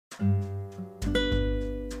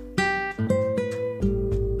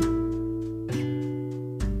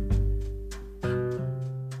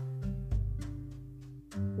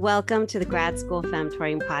Welcome to the Grad School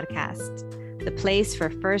Femtoring Podcast, the place for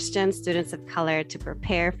first-gen students of color to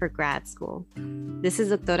prepare for grad school. This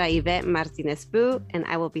is Doctora Yvette Martinez-Bu, and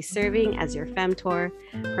I will be serving as your femtor,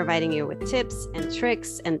 providing you with tips and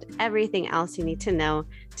tricks and everything else you need to know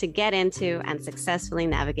to get into and successfully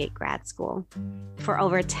navigate grad school. For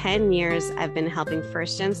over 10 years, I've been helping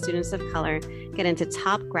first-gen students of color get into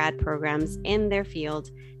top grad programs in their field,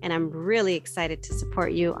 and I'm really excited to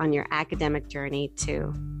support you on your academic journey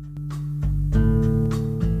too.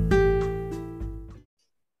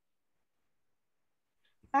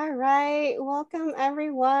 All right, welcome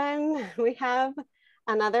everyone. We have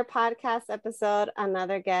another podcast episode,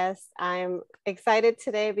 another guest. I'm excited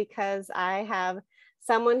today because I have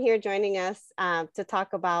someone here joining us to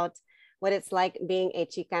talk about what it's like being a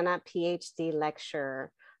Chicana PhD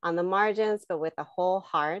lecturer on the margins, but with a whole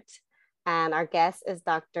heart. And our guest is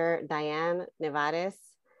Dr. Diane Nevarez.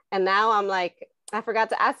 And now I'm like, I forgot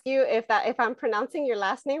to ask you if I'm pronouncing your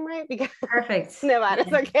last name right, because perfect.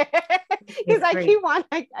 Nevarez, yeah. Okay. Because I keep on,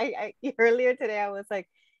 I earlier today I was like,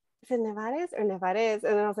 is it Nevarez or Nevarez?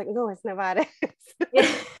 And then I was like, no, it's Nevarez.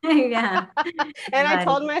 Yeah. And I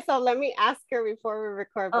told myself, let me ask her before we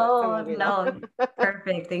record. Oh, no.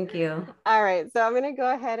 Perfect. Thank you. All right. So I'm going to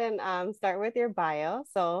go ahead and start with your bio.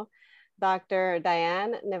 So Dr.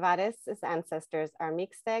 Diane Nevarez's ancestors are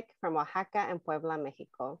Mixtec from Oaxaca and Puebla,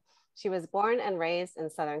 Mexico. She was born and raised in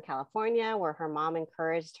Southern California, where her mom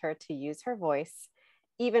encouraged her to use her voice,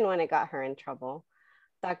 even when it got her in trouble.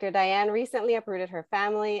 Dr. Diane recently uprooted her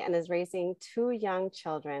family and is raising two young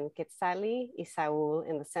children, Quetzali y Saul,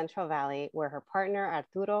 in the Central Valley, where her partner,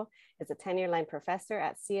 Arturo, is a tenure-line professor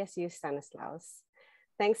at CSU Stanislaus.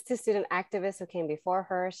 Thanks to student activists who came before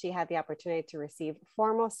her, she had the opportunity to receive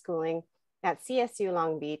formal schooling at CSU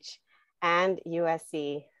Long Beach and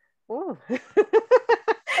USC. Ooh.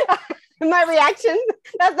 My reaction,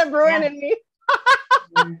 that's the Bruin in me.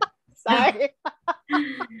 Sorry.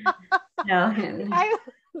 No.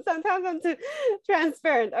 Sometimes I'm too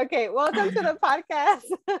transparent. Okay, welcome to the podcast,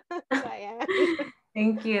 Diane.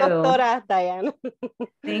 Thank you. Doctora Diane.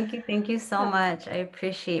 Thank you so much. I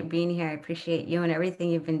appreciate being here. I appreciate you and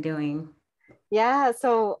everything you've been doing. Yeah,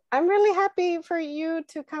 so I'm really happy for you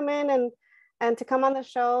to come in and to come on the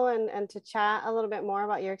show and to chat a little bit more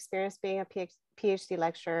about your experience being a PhD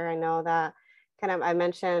lecturer. I know that I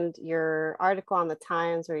mentioned your article on the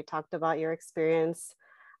Times where you talked about your experience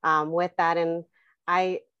with that. And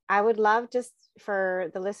I would love just for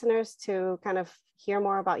the listeners to kind of hear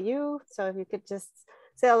more about you. So if you could just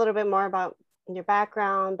say a little bit more about your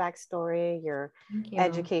background, backstory, your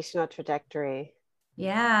educational trajectory.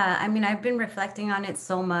 Yeah, I mean, I've been reflecting on it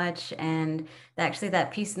so much. And actually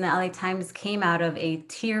that piece in the LA Times came out of a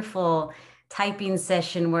tearful typing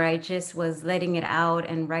session where I just was letting it out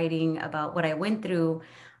and writing about what I went through,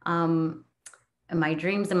 and my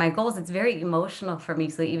dreams and my goals. It's very emotional for me.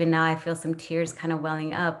 So even now I feel some tears kind of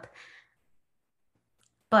welling up.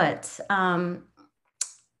 But I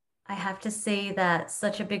have to say that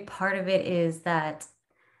such a big part of it is that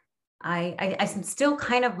I'm still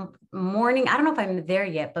kind of mourning. I don't know if I'm there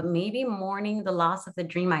yet, but maybe mourning the loss of the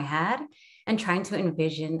dream I had and trying to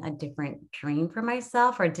envision a different dream for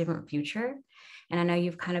myself or a different future. And I know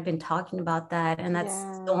you've kind of been talking about that, and that's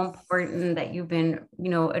so important that you've been,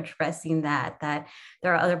 addressing that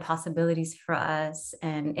there are other possibilities for us,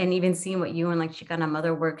 and even seeing what you and like Chicana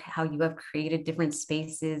Mother work, how you have created different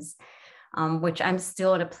spaces, which I'm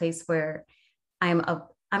still in a place where I'm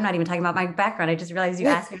not even talking about my background. I just realized you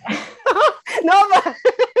asked me that. No, but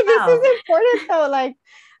this is important though. Like,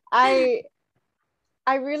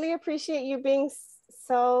 I really appreciate you being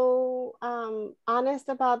so honest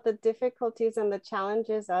about the difficulties and the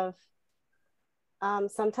challenges of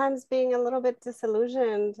sometimes being a little bit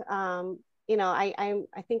disillusioned. I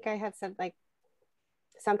think I had said, like,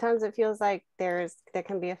 sometimes it feels like there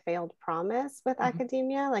can be a failed promise with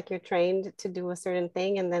academia, like you're trained to do a certain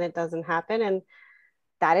thing and then it doesn't happen, and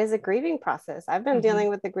that is a grieving process. I've been dealing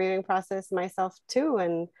with the grieving process myself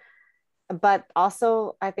too, but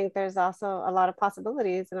also I think there's also a lot of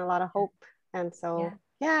possibilities and a lot of hope. And so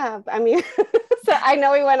I mean, so I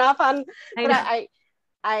know we went off on, but I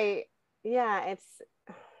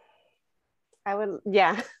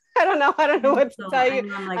don't know what to tell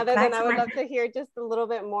you, other than I would love to hear just a little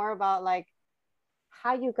bit more about like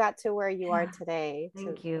how you got to where you are today.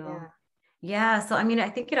 Thank you. Yeah. So, I mean, I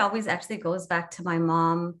think it always actually goes back to my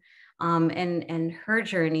mom and her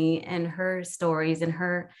journey and her stories and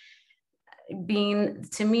her being,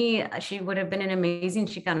 to me, she would have been an amazing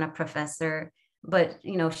Chicana professor. but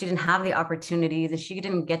she didn't have the opportunities and she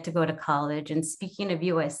didn't get to go to college. And speaking of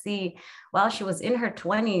USC, while she was in her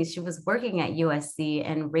 20s, she was working at USC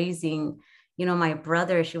and raising, my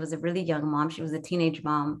brother. She was a really young mom. She was a teenage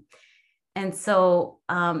mom. And so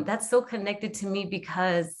that's so connected to me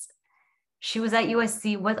because she was at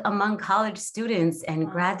USC among college students and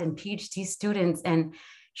grad and PhD students. And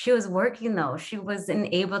she was working though. She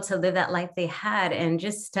wasn't able to live that life they had and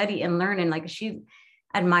just study and learn. And like, she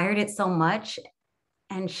admired it so much.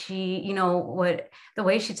 And she, the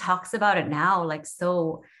way she talks about it now, like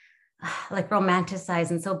so like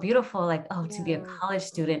romanticized and so beautiful, like, oh, to be a college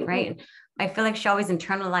student, right? I feel like she always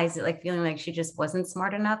internalized it, like feeling like she just wasn't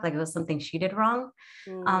smart enough, like it was something she did wrong.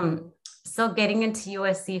 So getting into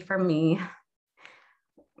USC for me,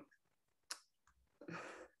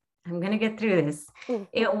 I'm gonna get through this.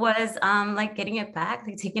 It was like getting it back,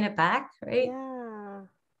 like taking it back, right? Yeah.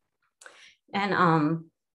 And I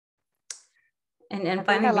finally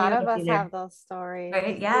think a lot of us there, have those stories.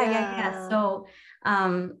 right? Yeah.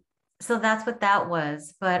 So that's what that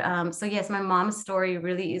was. But so yes, my mom's story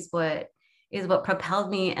really is what propelled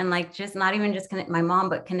me, and like just not even just connect my mom,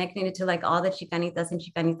 but connecting it to like all the Chicanitas and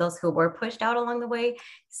Chicanitos who were pushed out along the way,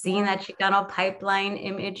 seeing that Chicano pipeline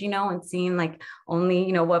image, and seeing like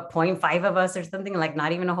only, what 0.5 of us or something, like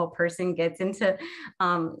not even a whole person gets into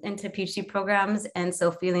PhD programs. And so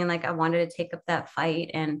feeling like I wanted to take up that fight.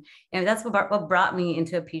 And that's what brought me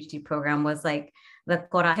into a PhD program, was like the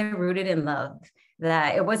coraje rooted in love.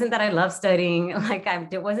 That it wasn't that I love studying, like I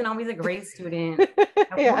wasn't always a great student.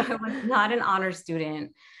 I was not an honor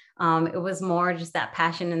student. It was more just that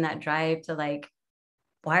passion and that drive to like,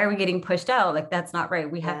 why are we getting pushed out? Like, that's not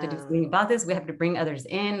right. We have to do something about this. We have to bring others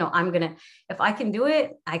in. No, if I can do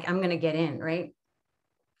it, I'm going to get in. Right.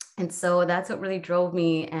 And so that's what really drove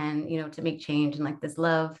me, and, to make change and like this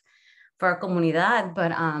love for our comunidad.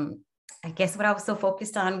 But I guess what I was so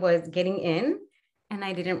focused on was getting in. And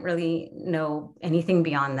I didn't really know anything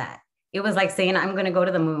beyond that. It was like saying, I'm going to go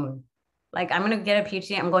to the moon. Like, I'm going to get a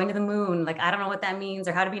PhD. I'm going to the moon. Like, I don't know what that means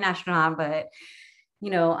or how to be an astronaut, but,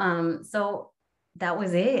 so that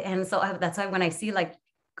was it. And so that's why when I see like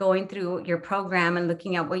going through your program and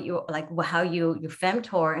looking at what you like, how you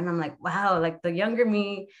femtor, and I'm like, wow, like the younger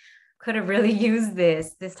me could have really used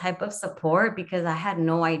this type of support, because I had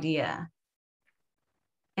no idea.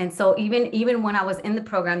 And so even when I was in the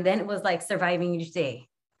program, then it was like surviving each day.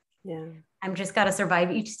 Yeah. I'm just got to survive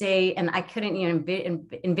each day. And I couldn't even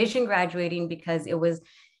envision graduating, because it was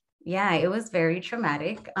very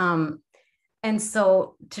traumatic. And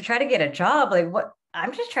so to try to get a job, like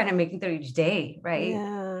I'm just trying to make it through each day. Right.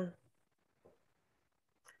 Yeah.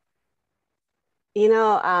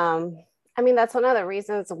 I mean, that's one of the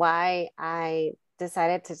reasons why I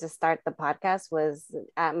decided to just start the podcast, was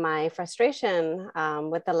at my frustration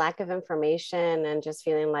with the lack of information, and just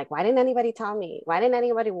feeling like, why didn't anybody tell me? Why didn't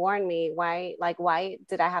anybody warn me? Why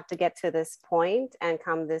did I have to get to this point and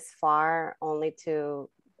come this far only to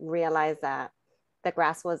realize that the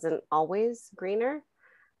grass wasn't always greener?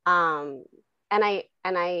 And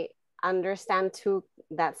I understand too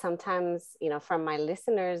that sometimes, from my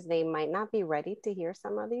listeners, they might not be ready to hear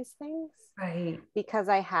some of these things, right? Because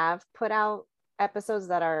I have put out episodes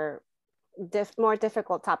that are more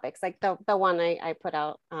difficult topics, like the one I put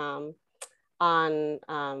out on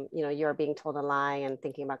you're being told a lie and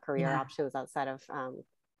thinking about career options outside of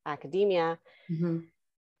academia.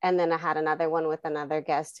 And then I had another one with another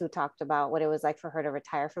guest who talked about what it was like for her to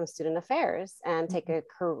retire from student affairs and take a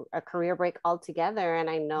career break altogether. And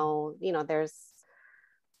I know, there's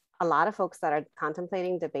a lot of folks that are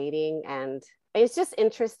contemplating, debating, and it's just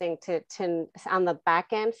interesting to on the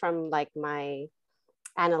back end, from like my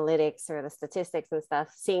analytics or the statistics and stuff,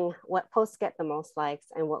 seeing what posts get the most likes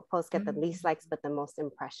and what posts get the least likes but the most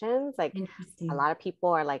impressions. Like a lot of people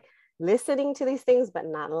are like listening to these things but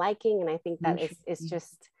not liking, and I think that it's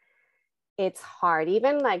just, it's hard.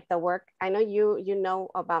 Even like the work, I know you know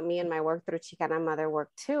about me and my work through Chicana Mother work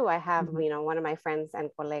too. I have one of my friends and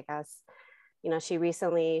colegas, she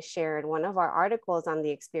recently shared one of our articles on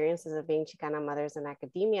the experiences of being Chicana mothers in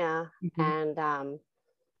academia. And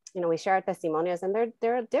we share our testimonials, and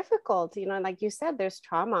they're difficult, like you said, there's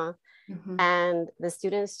trauma. And the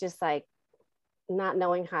students just like not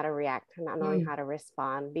knowing how to react, not knowing how to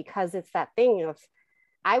respond, because it's that thing of,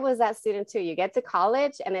 I was that student too. You get to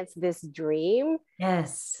college and it's this dream.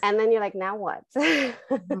 Yes. And then you're like, now what? You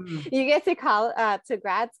get to to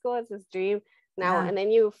grad school, it's this dream. Now, and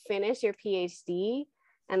then you finish your PhD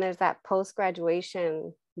and there's that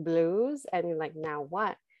post-graduation blues, and you're like, now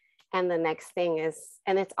what? And the next thing is,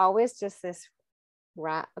 and it's always just this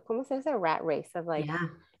rat race of like,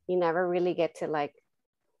 you never really get to like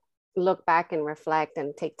look back and reflect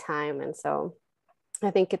and take time. And so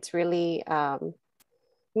I think it's really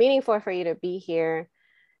meaningful for you to be here.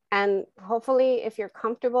 And hopefully, if you're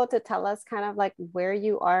comfortable, to tell us kind of like where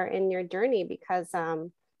you are in your journey, because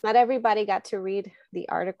not everybody got to read the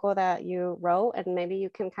article that you wrote, and maybe you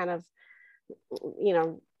can kind of,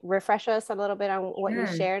 refresh us a little bit on what you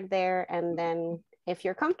shared there. And then if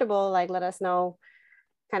you're comfortable, like, let us know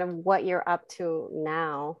kind of what you're up to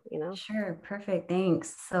now, Sure. Perfect.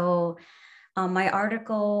 Thanks. So my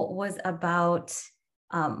article was about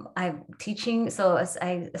I'm teaching. So as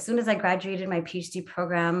soon as I graduated my PhD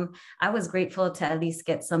program, I was grateful to at least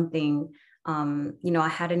get something. I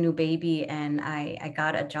had a new baby and I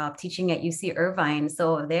got a job teaching at UC Irvine.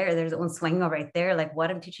 So there's one swingo right there. Like, what,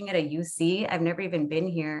 I'm teaching at a UC? I've never even been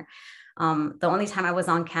here. The only time I was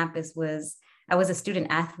on campus was I was a student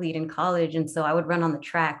athlete in college. And so I would run on the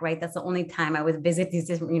track, right? That's the only time I would visit these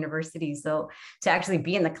different universities. So to actually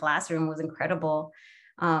be in the classroom was incredible.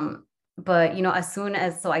 But, as soon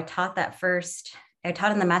as, so I taught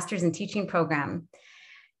in the master's in teaching program.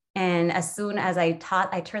 And as soon as I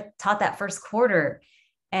taught that first quarter,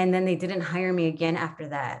 and then they didn't hire me again after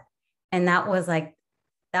that. And that was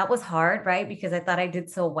hard, right? Because I thought I did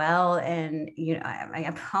so well. And,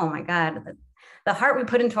 oh my God, the heart we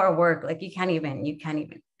put into our work, like you can't even,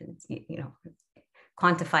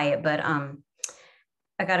 quantify it. But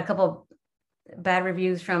I got a couple bad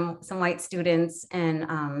reviews from some white students, and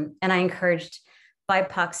I encouraged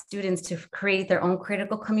BIPOC students to create their own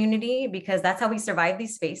critical community, because that's how we survive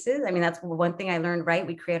these spaces. I mean, that's one thing I learned, right?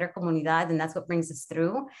 We create our comunidad, and that's what brings us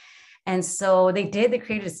through. And so they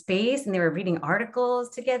created a space, and they were reading articles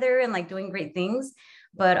together and like doing great things.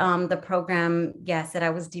 But the program, said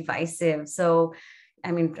I was divisive. So,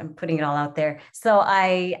 I mean, I'm putting it all out there. So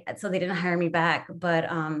they didn't hire me back. But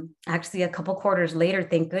actually a couple quarters later,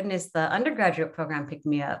 thank goodness, the undergraduate program picked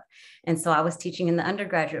me up. And so I was teaching in the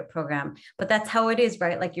undergraduate program. But that's how it is,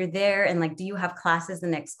 right? Like, you're there, and like, do you have classes the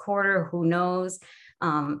next quarter? Who knows?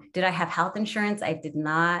 Did I have health insurance? I did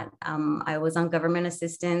not. I was on government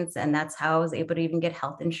assistance, and that's how I was able to even get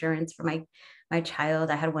health insurance for my child.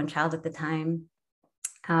 I had one child at the time.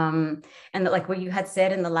 And like what you had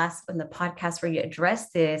said in the podcast where you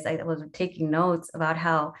addressed this, I was taking notes about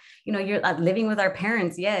how, you're living with our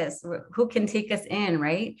parents. Yes. Who can take us in?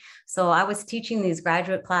 Right. So I was teaching these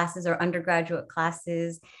graduate classes or undergraduate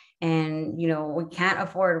classes, and, we can't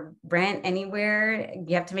afford rent anywhere.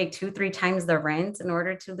 You have to make 2-3 times the rent in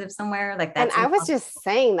order to live somewhere like that. And I was just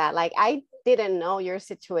saying that, like, I didn't know your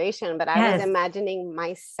situation, but I was imagining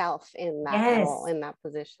myself in that role, in that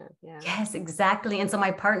position. Yes, exactly. And so my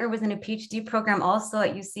partner was in a PhD program also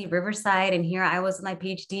at UC Riverside, and here I was in my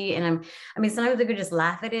PhD. And sometimes we could just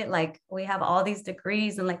laugh at it, like, we have all these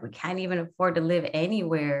degrees and like we can't even afford to live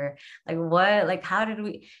anywhere. Like, what? Like, how did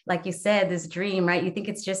we, like you said, this dream, right? You think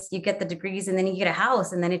it's just you get the degrees and then you get a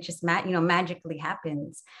house, and then it just magically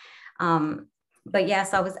happens. But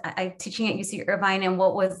yes, I teaching at UC Irvine. And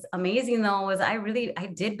what was amazing though, was I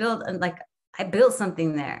built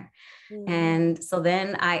something there. And so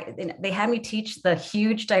then they had me teach the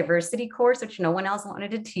huge diversity course, which no one else wanted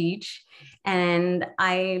to teach. And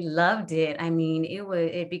I loved it. I mean,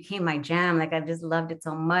 it became my jam. Like, I just loved it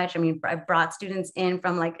so much. I mean, I brought students in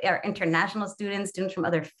from like our international students from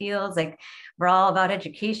other fields. Like, we're all about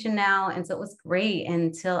education now. And so it was great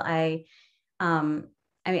until I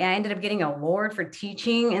ended up getting an award for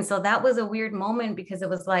teaching. And so that was a weird moment, because it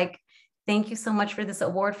was like, thank you so much for this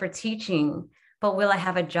award for teaching, but will I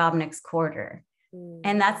have a job next quarter?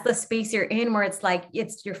 And that's the space you're in, where it's like,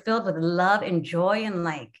 you're filled with love and joy, and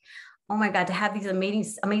like, oh my God, to have these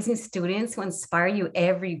amazing students who inspire you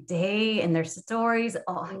every day and their stories.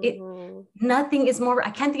 Nothing is more,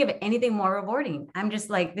 I can't think of anything more rewarding. I'm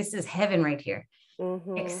just like, this is heaven right here,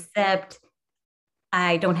 except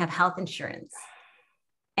I don't have health insurance.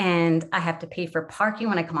 And I have to pay for parking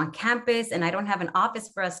when I come on campus, and I don't have an office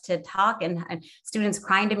for us to talk, and students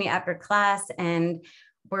crying to me after class, and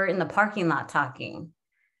we're in the parking lot talking,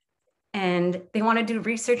 and they want to do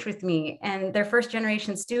research with me, and they're first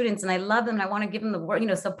generation students, and I love them, and I want to give them the work,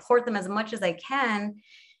 support them as much as I can.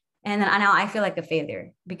 And then now I feel like a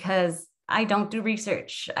failure because I don't do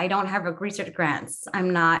research. I don't have research grants.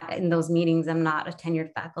 I'm not in those meetings. I'm not a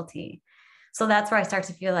tenured faculty. So that's where I start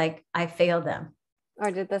to feel like I failed them. Or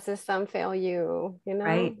did the system fail you,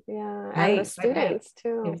 Right. Yeah. Right. And the students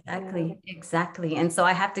too. Exactly. And so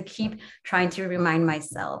I have to keep trying to remind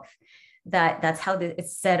myself that that's how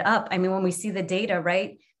it's set up. I mean, when we see the data,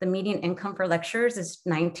 right, the median income for lecturers is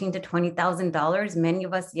 $19,000 to $20,000. Many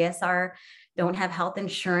of us, don't have health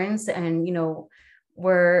insurance, and,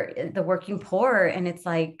 we're the working poor. And it's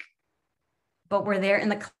like, but we're there in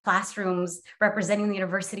the classrooms representing the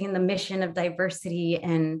university and the mission of diversity,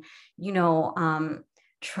 and,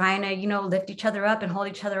 trying to, lift each other up and hold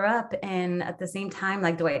each other up. And at the same time,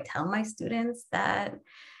 like, do I tell my students that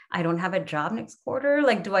I don't have a job next quarter?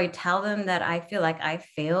 Like, do I tell them that I feel like I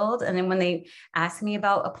failed? And then when they ask me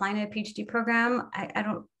about applying to a PhD program,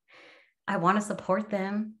 I want to support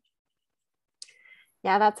them.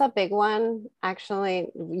 Yeah, that's a big one. Actually,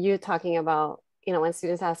 you talking about, when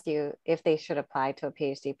students ask you if they should apply to a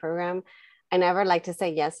PhD program, I never like to say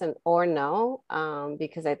yes or no,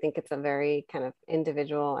 because I think it's a very kind of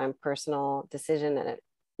individual and personal decision, and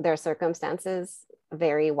their circumstances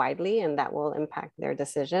vary widely, and that will impact their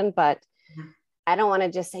decision. But I don't want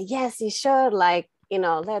to just say, yes, you should, like,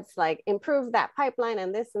 let's like improve that pipeline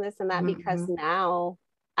and this and this and that, because now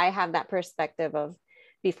I have that perspective of,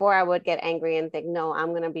 before I would get angry and think, no, I'm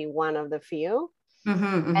going to be one of the few.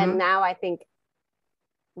 And now I think,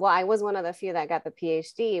 well, I was one of the few that got the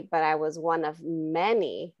PhD, but I was one of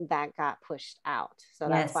many that got pushed out. So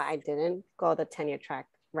that's why I didn't go the tenure track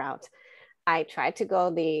route. I tried to go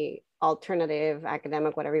the alternative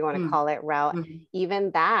academic, whatever you want to call it, route.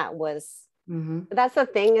 Even that was, that's the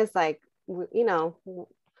thing, is like,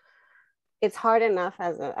 it's hard enough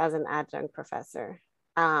as an adjunct professor.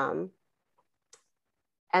 And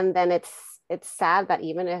then it's sad that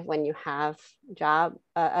even if, when you have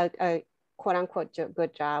a quote unquote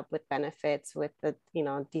good job with benefits, with the,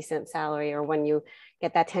 decent salary, or when you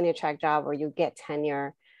get that tenure track job or you get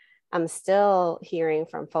tenure, I'm still hearing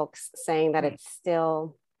from folks saying that it's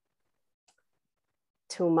still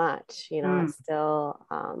too much, it's still,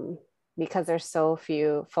 because there's so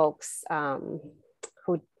few folks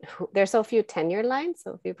who there's so few tenure lines,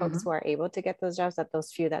 so few folks who are able to get those jobs, that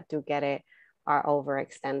those few that do get it are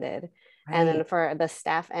overextended. And then for the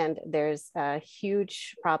staff end, there's a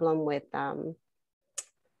huge problem with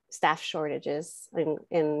staff shortages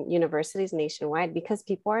in universities nationwide, because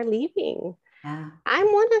people are leaving. I'm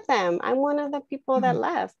one of them. I'm one of the people that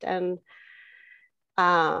left. And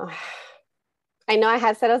I know I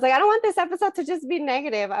had said, I was like, I don't want this episode to just be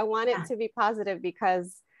negative. I want it to be positive,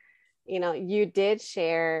 because, you did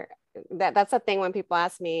share that's a thing when people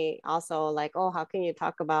ask me also, like, oh, how can you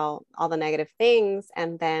talk about all the negative things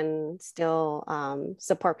and then still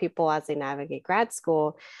support people as they navigate grad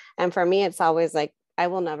school? And for me, it's always like, I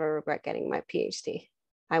will never regret getting my PhD.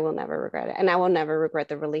 I will never regret it. And I will never regret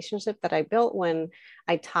the relationship that I built when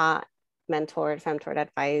I taught, mentored, femtored,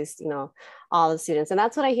 advised, all the students. And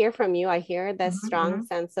that's what I hear from you. I hear this strong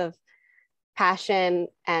sense of passion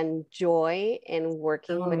and joy in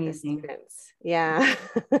working with the students. Yeah.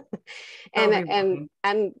 and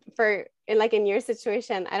for, like, in your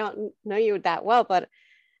situation, I don't know you that well, but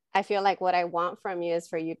I feel like what I want from you is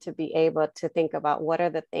for you to be able to think about, what are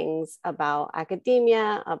the things about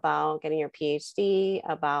academia, about getting your PhD,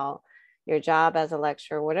 about your job as a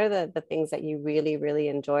lecturer, what are the things that you really, really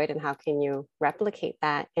enjoyed, and how can you replicate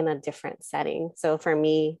that in a different setting? So for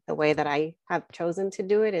me, the way that I have chosen to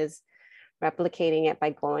do it is replicating it by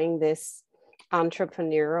going this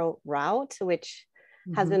entrepreneurial route, which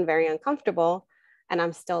has been very uncomfortable, and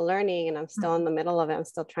I'm still learning, and I'm still in the middle of it. I'm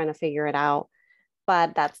still trying to figure it out,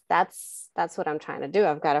 but that's what I'm trying to do.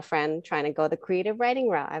 I've got a friend trying to go the creative writing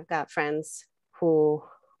route. I've got friends who,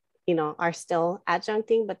 are still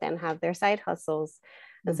adjuncting, but then have their side hustles.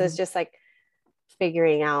 And so it's just like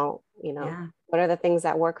figuring out, what are the things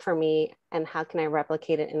that work for me, and how can I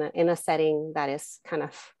replicate it in a setting that is kind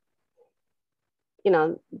of,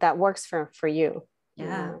 that works for you.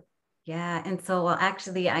 Yeah. And so, well,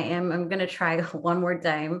 actually I'm going to try one more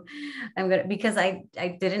time. Because I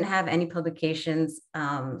didn't have any publications.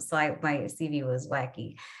 So my CV was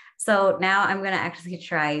wacky. So now I'm going to actually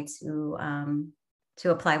try to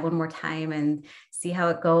apply one more time and see how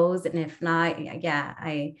it goes. And if not,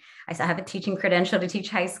 I have a teaching credential to teach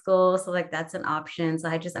high school. So like, that's an option. So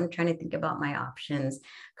I'm trying to think about my options.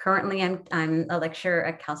 Currently, I'm a lecturer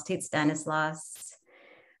at Cal State Stanislaus.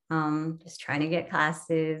 Just trying to get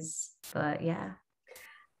classes, but yeah.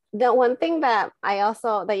 The one thing that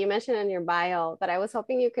you mentioned in your bio that I was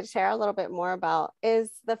hoping you could share a little bit more about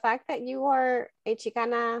is the fact that you are a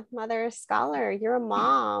Chicana mother scholar. You're a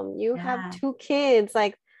mom, you have 2 kids.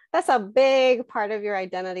 Like, that's a big part of your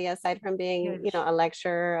identity, aside from being, a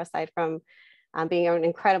lecturer, aside from being an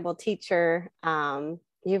incredible teacher.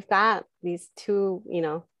 You've got these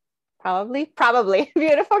 2, probably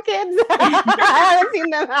beautiful kids. I haven't seen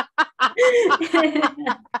them.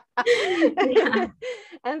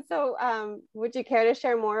 And so would you care to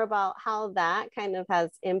share more about how that kind of has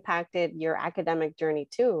impacted your academic journey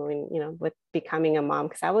too, and with becoming a mom?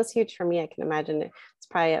 Because that was huge for me. I can imagine it's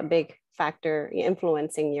probably a big factor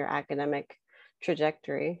influencing your academic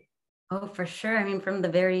trajectory. Oh, for sure. I mean, from the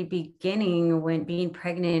very beginning, when being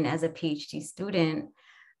pregnant as a PhD student,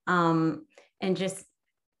 and just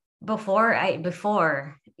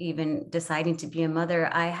before even deciding to be a mother,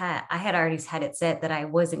 I had already had it set that I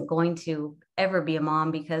wasn't going to ever be a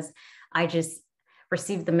mom, because I just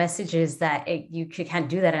received the messages that you can't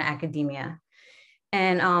do that in academia.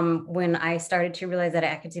 And when I started to realize that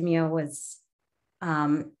academia was,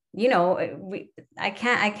 I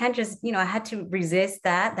can't just, I had to resist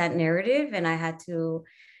that narrative, and I had to,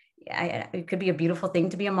 it could be a beautiful thing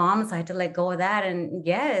to be a mom. So I had to let go of that. And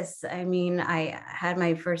yes, I mean, I had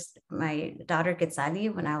my daughter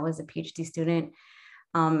Quetzali when I was a PhD student.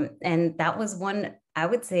 And that was one, I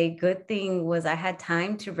would say, good thing was I had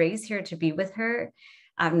time to raise her, to be with her.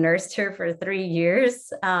 I've nursed her for 3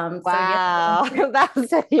 years. Wow. So yeah. That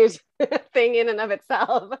was a huge thing in and of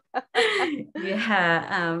itself.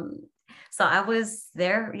 Yeah. So I was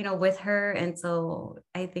there, with her. And so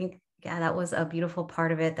I think, yeah, that was a beautiful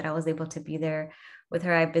part of it, that I was able to be there with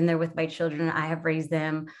her. I've been there with my children. I have raised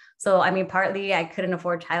them. So, I mean, partly I couldn't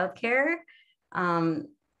afford childcare.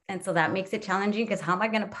 And so that makes it challenging, because how am I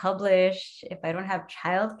going to publish if I don't have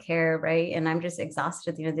childcare, right? And I'm just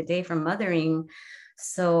exhausted at the end of the day from mothering.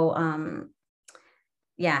 So,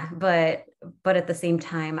 yeah, but at the same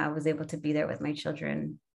time, I was able to be there with my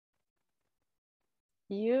children.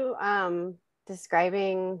 You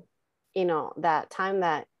describing, that time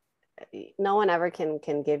that no one ever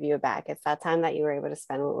can give you back. It's that time that you were able to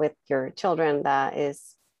spend with your children that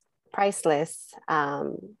is priceless.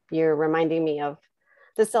 You're reminding me of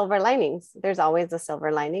the silver linings. There's always a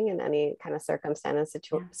silver lining in any kind of circumstance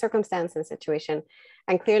and situation.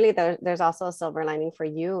 And clearly there's also a silver lining for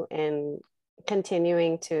you in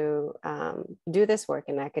continuing to do this work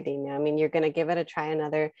in academia. I mean, you're going to give it a try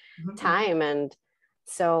another time. And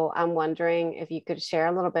so I'm wondering if you could share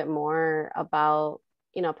a little bit more about,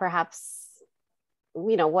 perhaps,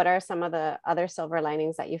 what are some of the other silver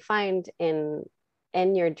linings that you find in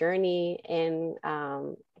your journey, in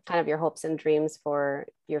kind of your hopes and dreams for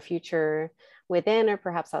your future within or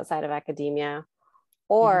perhaps outside of academia,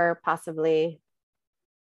 or possibly,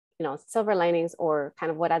 silver linings, or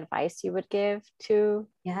kind of what advice you would give to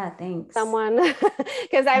someone.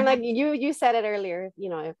 Because I'm like, you said it earlier,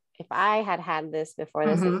 if I had this before,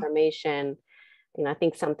 this information, I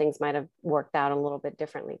think some things might have worked out a little bit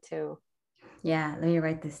differently too. Yeah, let me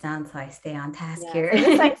write this down so I stay on task Yeah. here. So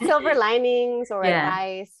just like silver linings or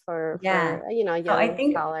advice for young so I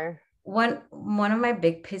think scholar. One of my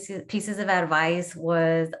big pieces of advice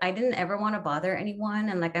was, I didn't ever want to bother anyone,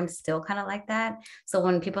 and like I'm still kind of like that. So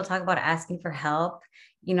when people talk about asking for help,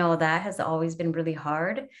 that has always been really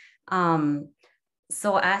hard.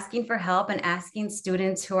 So asking for help, and asking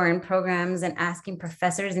students who are in programs, and asking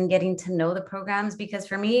professors, and getting to know the programs, because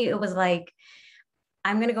for me it was like,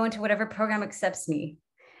 I'm going to go into whatever program accepts me.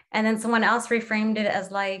 And then someone else reframed it as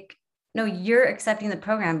like, no, you're accepting the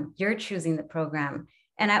program, you're choosing the program.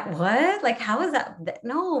 And what? Like, how is that?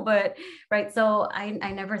 No, but right. So I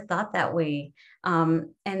never thought that way.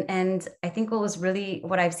 And I think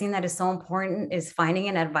what I've seen that is so important is finding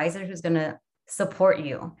an advisor who's going to support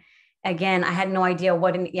you. Again, I had no idea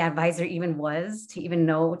what an advisor even was, to even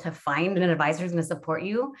know to find an advisor who's going to support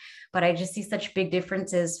you. But I just see such big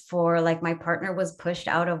differences. For like, my partner was pushed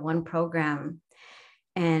out of one program,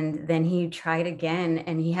 and then he tried again,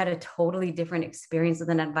 and he had a totally different experience with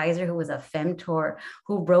an advisor who was a femtor,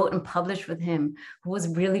 who wrote and published with him, who was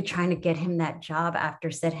really trying to get him that job after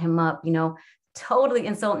set him up, totally.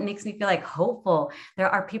 And so it makes me feel like hopeful. There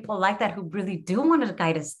are people like that who really do want to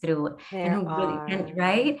guide us through, and who really can,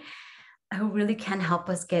 right? Who really can help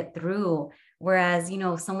us get through. Whereas,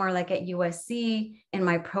 somewhere like at USC in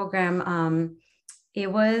my program, it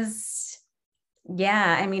was,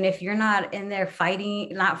 I mean, if you're not in there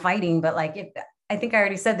not fighting, but like, I think I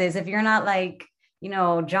already said this, if you're not like,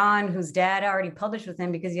 John, whose dad already published with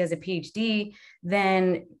him because he has a PhD,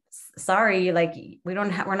 then sorry, like we're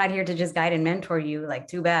not here to just guide and mentor you. Like,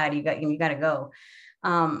 too bad, you got to go.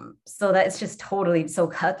 So that's just totally so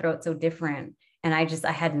cutthroat, so different. And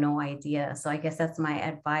I had no idea. So I guess that's my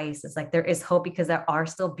advice. It's like, there is hope, because there are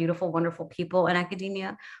still beautiful, wonderful people in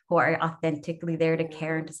academia who are authentically there to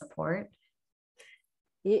care and to support.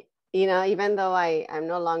 Even though I'm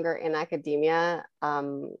no longer in academia,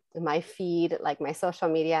 my feed, like my social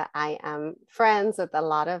media, I am friends with a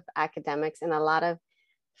lot of academics and a lot of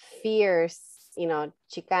fierce,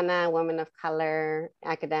 Chicana, women of color,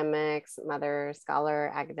 academics, mother,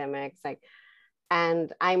 scholar, academics, like.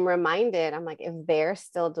 And I'm reminded, I'm like, if they're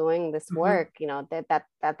still doing this work,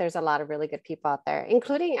 that there's a lot of really good people out there,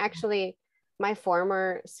 including actually my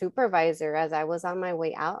former supervisor, as I was on my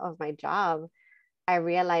way out of my job. I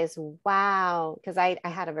realized, wow, because I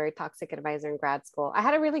had a very toxic advisor in grad school. I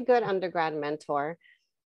had a really good undergrad mentor.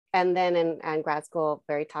 And then in grad school,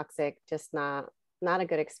 very toxic, just not a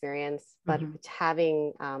good experience. But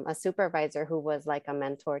having a supervisor who was like a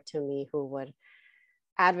mentor to me, who would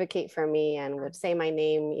advocate for me and would say my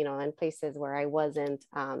name, you know, in places where I wasn't,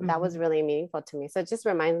 that was really meaningful to me. So it just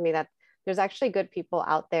reminds me that there's actually good people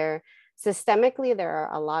out there. Systemically, there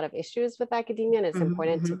are a lot of issues with academia, and it's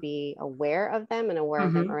important to be aware of them and aware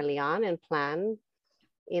of them early on and plan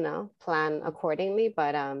accordingly.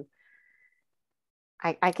 But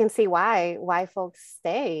I can see why folks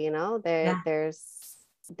stay, you know, there's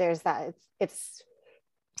that,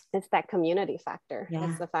 it's that community factor.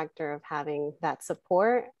 It's the factor of having that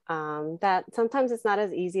support, that sometimes it's not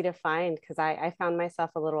as easy to find, because I found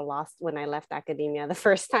myself a little lost when I left academia the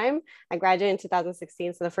first time. I graduated in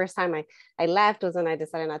 2016. So the first time I left was when I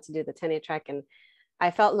decided not to do the tenure track. And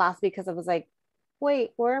I felt lost because I was like,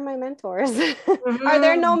 wait, where are my mentors? Are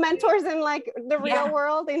there no mentors in like the real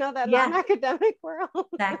world, you know, that non-academic world?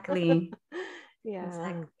 Exactly.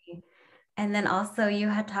 Exactly. And then also you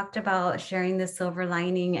had talked about sharing the silver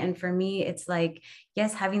lining. And for me, it's like,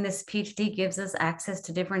 yes, having this PhD gives us access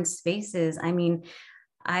to different spaces. I mean,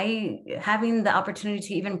 having the opportunity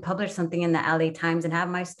to even publish something in the LA Times and have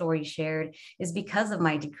my story shared is because of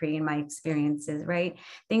my degree and my experiences, right?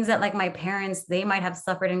 Things that like my parents, they might have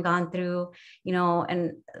suffered and gone through, you know,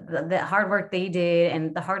 and the hard work they did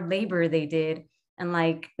and the hard labor they did. And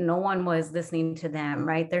like, no one was listening to them,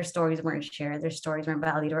 right? Their stories weren't shared. Their stories weren't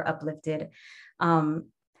valued or uplifted. And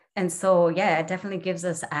so, yeah, it definitely gives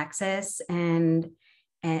us access and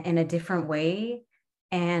in a different way.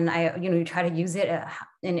 And you try to use it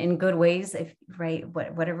in good ways,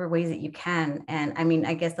 whatever ways that you can. And I mean,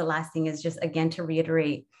 I guess the last thing is just, again, to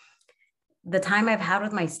reiterate, the time I've had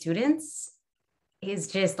with my students is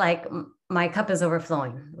just like, my cup is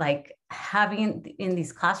overflowing. Like having in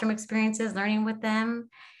these classroom experiences, learning with them,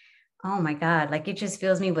 oh my God, like it just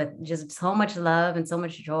fills me with just so much love and so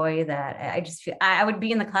much joy that I just feel I would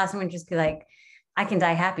be in the classroom and just be like, I can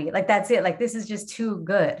die happy. Like, that's it. Like, this is just too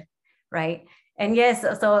good. Right. And yes,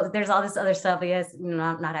 so there's all this other stuff. Yes,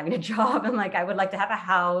 not having a job, and like I would like to have a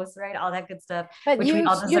house, right? All that good stuff, but which we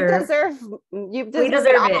all deserve. We deserve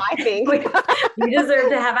it all, it. I think. we deserve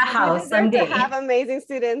to have a house someday. To have amazing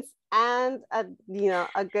students and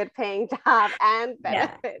a good paying job and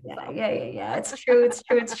benefits. Yeah. It's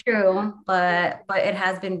true. But it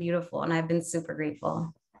has been beautiful, and I've been super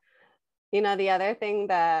grateful. You know, the other thing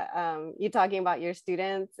that you talking about your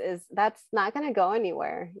students is that's not going to go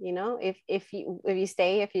anywhere. You know, if you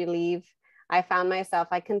stay, if you leave, I found myself,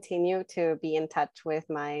 I continue to be in touch with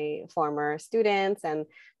my former students, and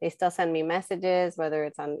they still send me messages, whether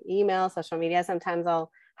it's on email, social media. Sometimes I'll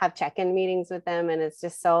have check-in meetings with them, and it's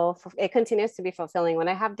just it continues to be fulfilling. When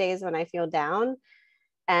I have days when I feel down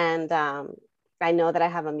and I know that I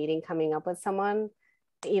have a meeting coming up with someone,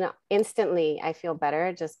 instantly I feel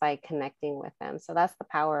better just by connecting with them. So that's the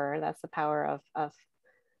power of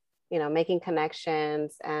making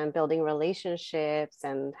connections and building relationships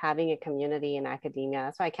and having a community in academia.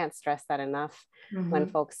 That's why I can't stress that enough. When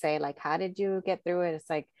folks say like, how did you get through it? It's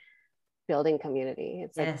like building community.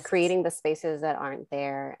 It's like creating the spaces that aren't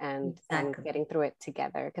there and getting through it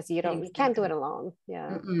together, because you can't do it alone.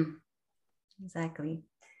 Exactly.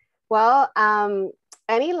 Well,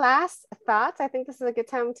 any last thoughts? I think this is a good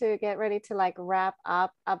time to get ready to like wrap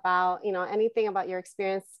up about, anything about your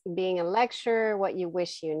experience being a lecturer, what you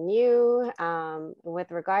wish you knew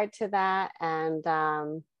with regard to that. And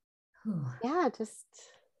just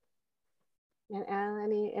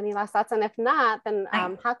any last thoughts? And if not, then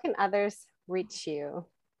how can others reach you?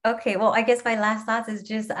 Okay, well, I guess my last thoughts is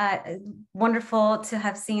just wonderful to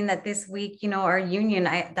have seen that this week, our union,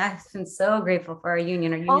 that's been so grateful for our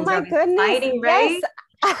union. Our unions are fighting, right? Yes.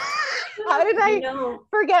 How did I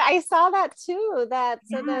forget? I saw that too,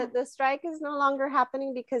 so the strike is no longer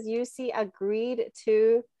happening because UC agreed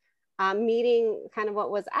to meeting kind of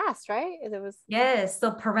what was asked, right? It was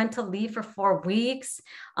so parental leave for 4 weeks,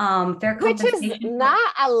 fair compensation, which is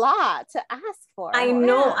not a lot to ask for. I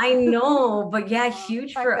know, but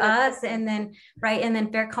huge for us. And then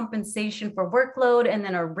fair compensation for workload, and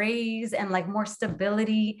then a raise and like more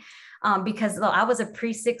stability. Because I was a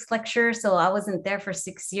pre-6 lecturer, so I wasn't there for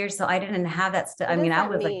 6 years, so I didn't have that stuff. I mean, I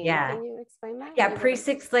was like, Can you explain that?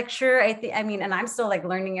 Pre-6 lecturer. And I'm still like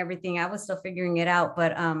learning everything. I was still figuring it out.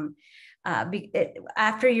 But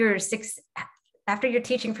after you're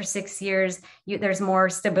teaching for 6 years, there's more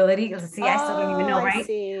stability. See, I still don't even know, right?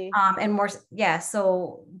 And more,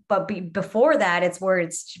 So, but before that, it's where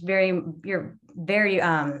it's you're very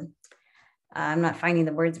I'm not finding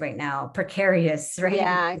the words right now, precarious, right?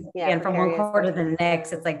 Yeah, yeah, And from one precarious quarter to the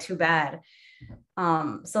next, yeah. it's like too bad.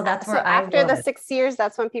 So that's So where I after the was. 6 years,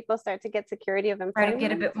 that's when people start to get security of Try to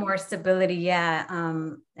get a employment. bit more stability, yeah.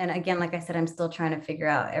 And again, like I said, I'm still trying to figure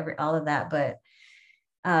out all of that, but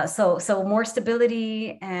so more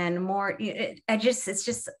stability and more. It's just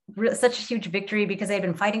such a huge victory because they've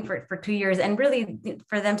been fighting for 2 years, and really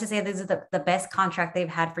for them to say this is the best contract they've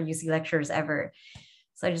had for UC lecturers ever.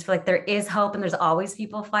 So I just feel like there is hope, and there's always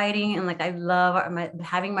people fighting, and like I love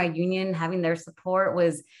having my union, having their support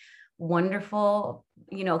was wonderful.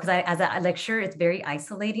 Because as a lecturer, it's very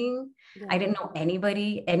isolating. Yeah. I didn't know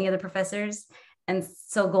anybody, any other professors. And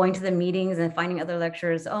so going to the meetings and finding other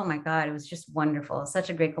lecturers, oh my God, it was just wonderful. Such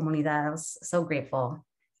a great comunidad. I was so grateful.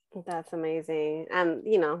 That's amazing. And,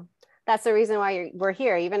 that's the reason why we're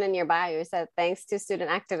here. Even in your bio, you said, thanks to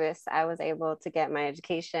student activists, I was able to get my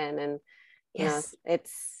education. And, Yes.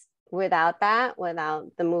 it's without that,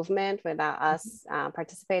 without the movement, without us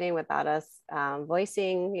participating, without us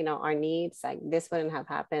voicing, our needs, like this wouldn't have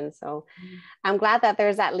happened. So I'm glad that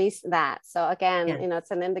there's at least that. So again, Yes.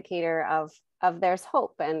 It's an indicator of there's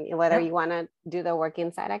hope, and whether Yep. you want to do the work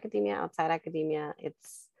inside academia, outside academia,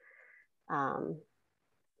 it's,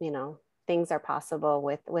 things are possible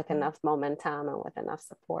with enough momentum and with enough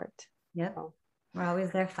support. Yep. So. We're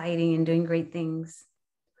always there fighting and doing great things.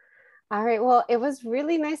 All right. Well, it was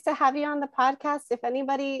really nice to have you on the podcast. If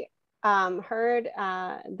anybody heard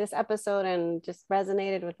this episode and just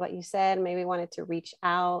resonated with what you said, maybe wanted to reach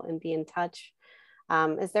out and be in touch,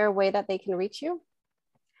 is there a way that they can reach you?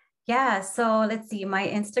 Yeah. So let's see. My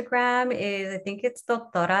Instagram is, I think it's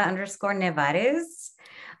doctora_Nevarez.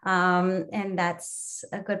 And that's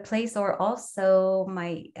a good place. Or also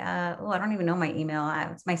my, I don't even know my email.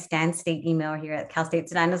 It's my Stan State email here at Cal State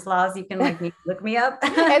Stanislaus. You can look me up.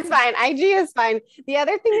 It's fine. IG is fine. The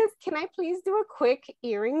other thing is, can I please do a quick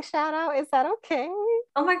earring shout out? Is that okay?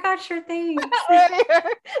 Oh my God, sure thing.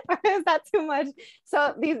 Or is that too much?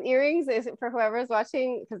 So these earrings is for whoever's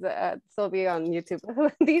watching, because this will be on YouTube.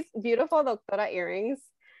 These beautiful doctora earrings,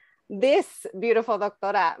 this beautiful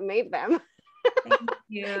doctora made them. Thank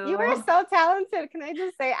you. You are so talented. Can I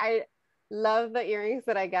just say, I love the earrings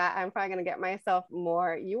that I got. I'm probably going to get myself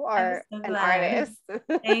more. You are an artist.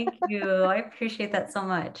 Thank you. I appreciate that so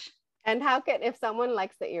much. And if someone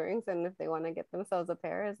likes the earrings and if they want to get themselves a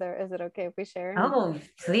pair, is it okay if we share? Oh,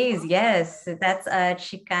 please. Yes. That's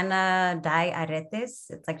Chicana Aretes.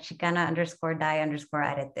 It's like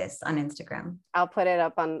Chicana_die_aretes on Instagram. I'll put it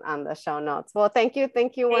up on the show notes. Well, thank you.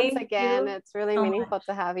 Thank you once again. It's really meaningful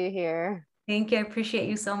to have you here. Thank you. I appreciate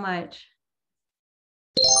you so much.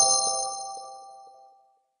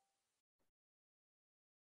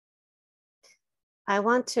 I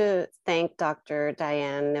want to thank Dr.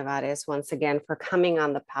 Diane Nevarez once again for coming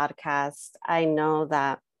on the podcast. I know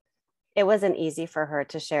that it wasn't easy for her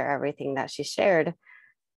to share everything that she shared.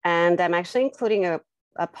 And I'm actually including a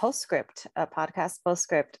postscript, a podcast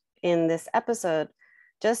postscript in this episode,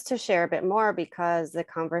 just to share a bit more, because the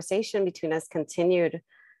conversation between us continued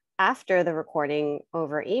after the recording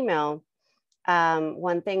over email.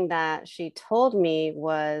 One thing that she told me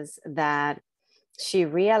was that she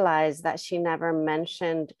realized that she never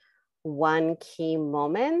mentioned one key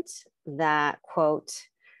moment that, quote,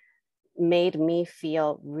 made me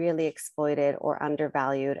feel really exploited or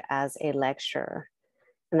undervalued as a lecturer.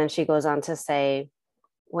 And then she goes on to say,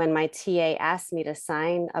 when my TA asked me to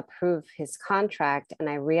approve his contract, and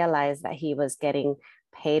I realized that he was getting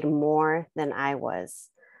paid more than I was,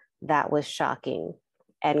 that was shocking,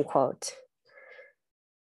 end quote.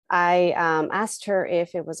 I asked her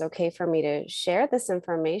if it was okay for me to share this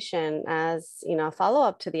information as, a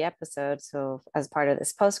follow-up to the episode, so as part of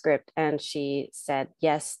this postscript, and she said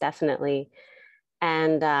yes, definitely.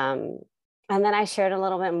 And then I shared a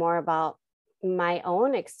little bit more about my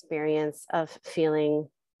own experience of feeling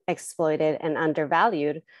exploited and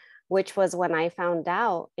undervalued, which was when I found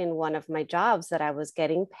out in one of my jobs that I was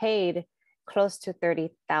getting paid close to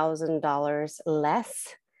 $30,000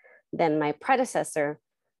 less than my predecessor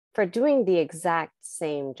for doing the exact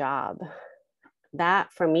same job.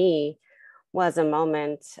 That for me was a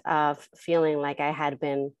moment of feeling like I had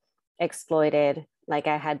been exploited, like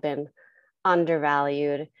I had been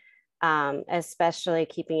undervalued, especially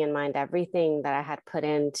keeping in mind everything that I had put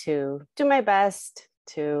in to do my best,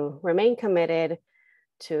 to remain committed,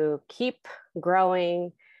 to keep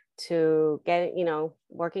growing, to get,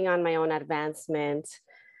 working on my own advancement.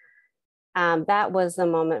 That was the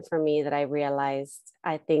moment for me that I realized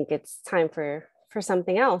I think it's time for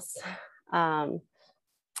something else. But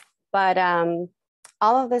all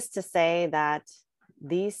of this to say that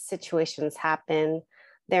these situations happen,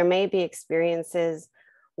 There may be experiences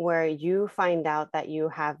where you find out that you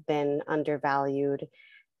have been undervalued,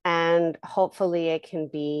 and hopefully it can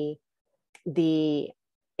be the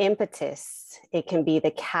impetus, it can be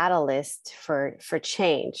the catalyst for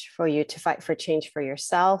change, for you to fight for change for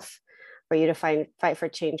yourself, for you to fight for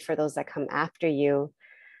change for those that come after you.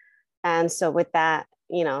 And so with that,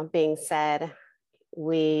 being said,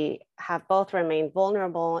 we have both remained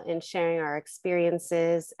vulnerable in sharing our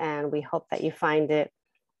experiences, and we hope that you find it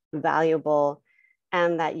valuable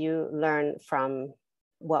and that you learn from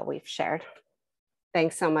what we've shared.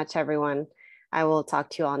 Thanks so much, everyone. I will talk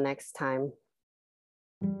to you all next time.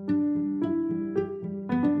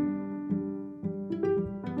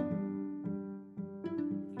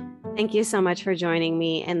 Thank you so much for joining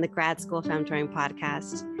me in the Grad School Femtoring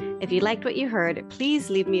Podcast. If you liked what you heard, please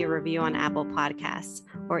leave me a review on Apple Podcasts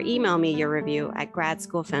or email me your review at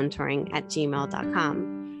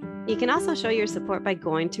gradschoolfemtoring@gmail.com. You can also show your support by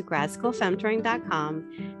going to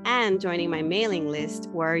gradschoolfemtoring.com and joining my mailing list,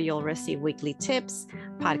 where you'll receive weekly tips,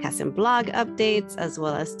 podcast and blog updates, as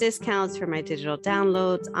well as discounts for my digital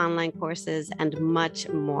downloads, online courses, and much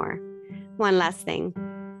more. One last thing.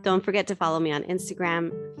 Don't forget to follow me on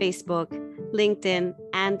Instagram, Facebook, LinkedIn,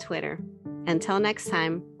 and Twitter. Until next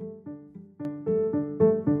time.